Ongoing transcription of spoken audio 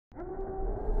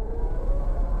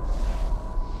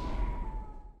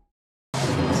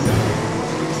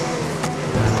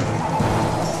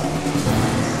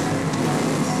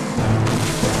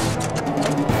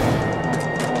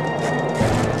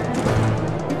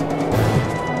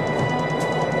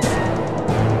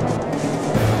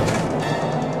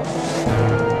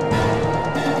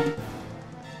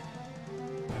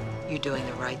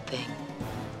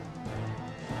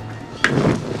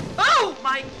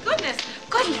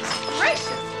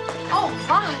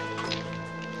on.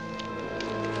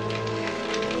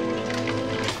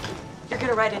 You're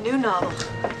gonna write a new novel.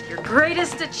 Your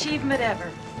greatest achievement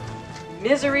ever.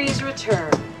 Misery's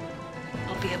Return.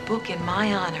 It'll be a book in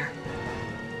my honor.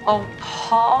 Oh,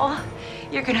 Paul,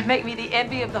 you're gonna make me the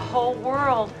envy of the whole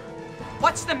world.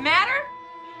 What's the matter?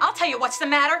 I'll tell you what's the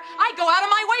matter. I go out of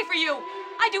my way for you.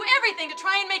 I do everything to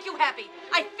try and make you happy.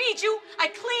 I feed you, I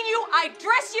clean you, I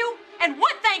dress you, and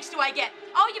what thanks do I get?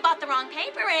 Oh, you bought the wrong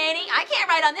paper, Annie. I can't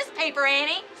write on this paper,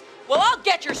 Annie. Well, I'll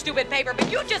get your stupid paper,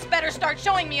 but you just better start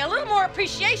showing me a little more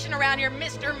appreciation around here,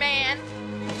 Mr. Man.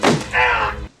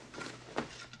 Ah!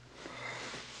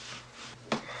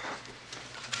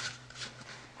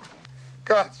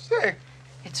 God's sake.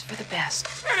 It's for the best.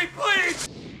 Annie, please!